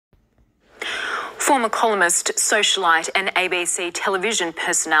Former columnist, socialite and ABC television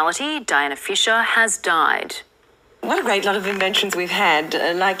personality Diana Fisher has died. What a great lot of inventions we've had.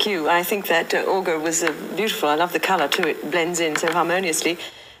 Like you, I think that auger was beautiful. I love the colour too. It blends in so harmoniously.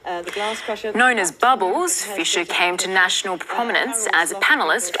 The glass crusher... Known as Bubbles, Fisher came to national prominence as a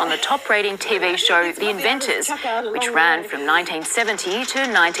panellist on the top-rating TV show The Inventors, which ran from 1970 to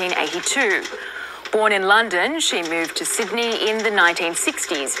 1982. Born in London, she moved to Sydney in the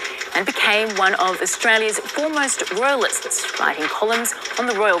 1960s and became one of Australia's foremost royalists, writing columns on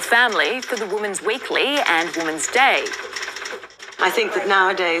the royal family for the Woman's Weekly and Woman's Day. I think that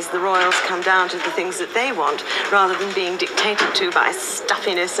nowadays the royals come down to the things that they want rather than being dictated to by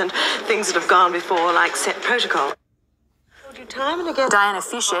stuffiness and things that have gone before, like set protocol. Diana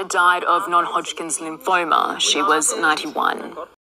Fisher died of non-Hodgkin's lymphoma. She was 91.